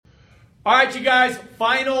All right, you guys,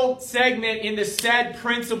 final segment in the SAID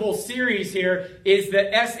principle series here is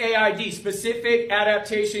the SAID, specific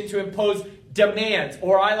adaptation to impose demands,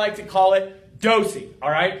 or I like to call it dosing,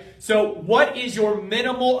 all right? So what is your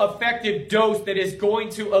minimal effective dose that is going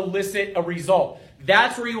to elicit a result?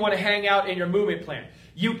 That's where you want to hang out in your movement plan.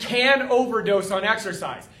 You can overdose on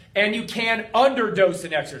exercise, and you can underdose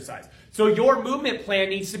in exercise. So your movement plan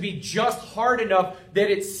needs to be just hard enough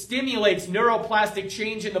that it stimulates neuroplastic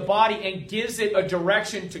change in the body and gives it a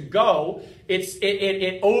direction to go.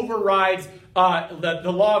 It overrides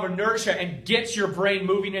the law of inertia and gets your brain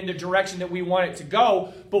moving in the direction that we want it to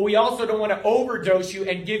go. But we also don't want to overdose you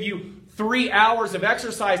and give you 3 hours of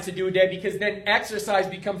exercise to do a day, because then exercise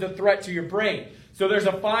becomes a threat to your brain. So there's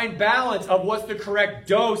a fine balance of what's the correct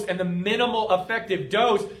dose and the minimal effective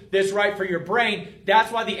dose that's right for your brain.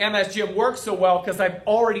 That's why the MS Gym works so well, because I've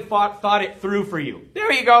already thought it through for you.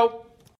 There you go.